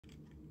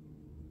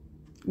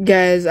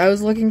Guys, I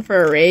was looking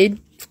for a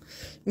raid.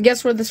 And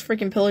guess where this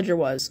freaking pillager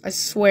was? I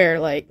swear,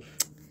 like,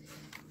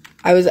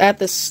 I was at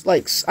this,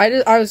 like,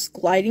 I was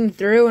gliding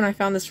through and I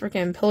found this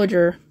freaking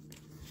pillager.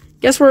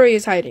 Guess where he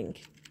is hiding?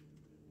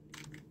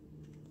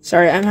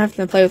 Sorry, I'm having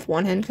to play with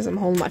one hand because I'm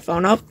holding my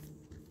phone up.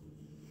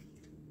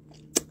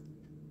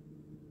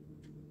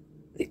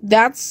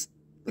 That's,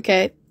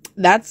 okay,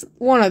 that's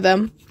one of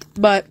them.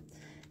 But,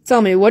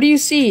 tell me, what do you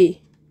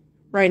see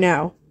right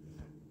now?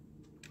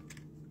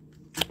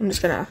 I'm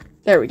just gonna,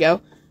 there we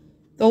go.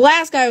 The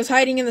last guy was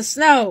hiding in the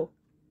snow.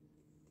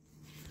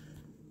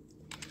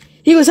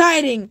 He was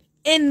hiding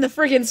in the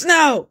freaking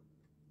snow.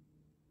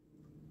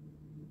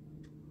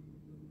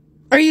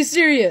 Are you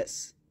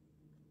serious?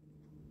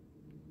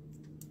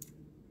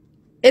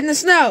 In the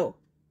snow.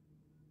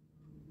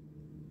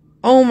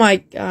 Oh my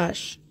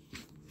gosh.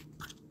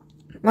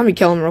 Let me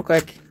kill him real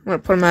quick. I'm gonna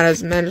put him out of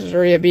his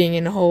misery of being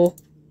in a hole.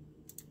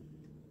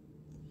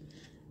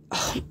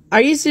 Oh,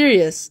 are you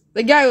serious?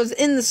 The guy was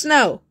in the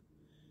snow.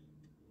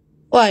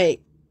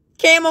 Like,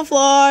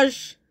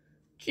 camouflage.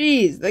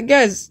 Jeez, the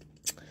guy's...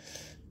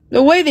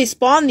 The way they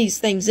spawn these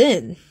things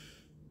in.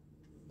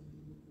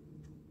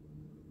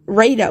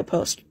 Raid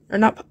outpost. Or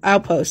not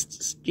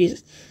outposts.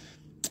 Jesus.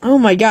 Oh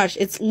my gosh,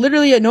 it's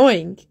literally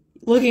annoying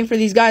looking for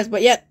these guys,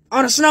 but yet,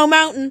 on a snow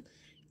mountain,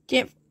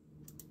 can't...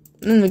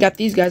 And then we got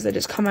these guys that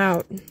just come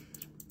out.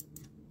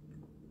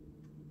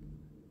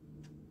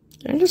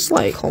 They're just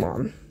like, hold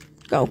on.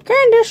 Go,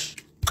 Candace.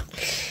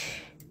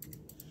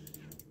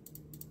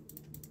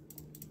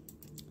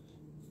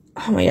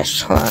 Oh my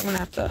gosh, hold on, I'm gonna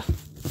have to...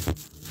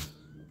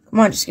 Come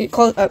on, just get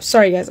close up.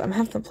 Sorry guys, I'm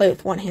having to play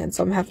with one hand,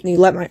 so I'm having to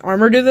let my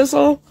armor do this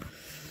all.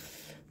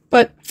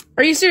 But,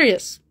 are you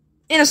serious?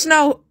 In a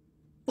snow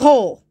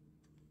hole.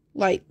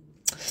 Like,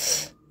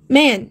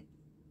 man.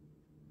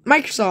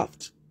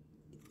 Microsoft.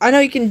 I know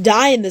you can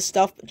die in this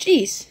stuff, but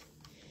jeez.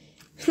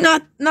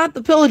 Not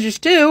the pillagers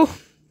too.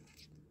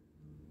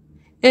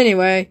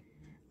 Anyway,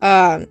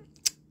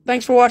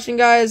 thanks for watching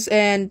guys,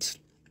 and,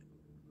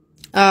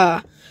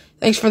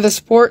 thanks for the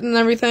support and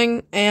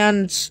everything,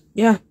 and,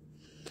 yeah.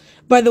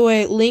 By the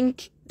way,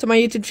 link to my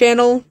YouTube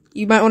channel,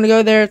 you might want to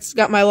go there, it's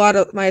got a lot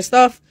of my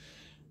stuff.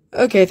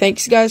 Okay,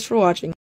 thanks guys for watching.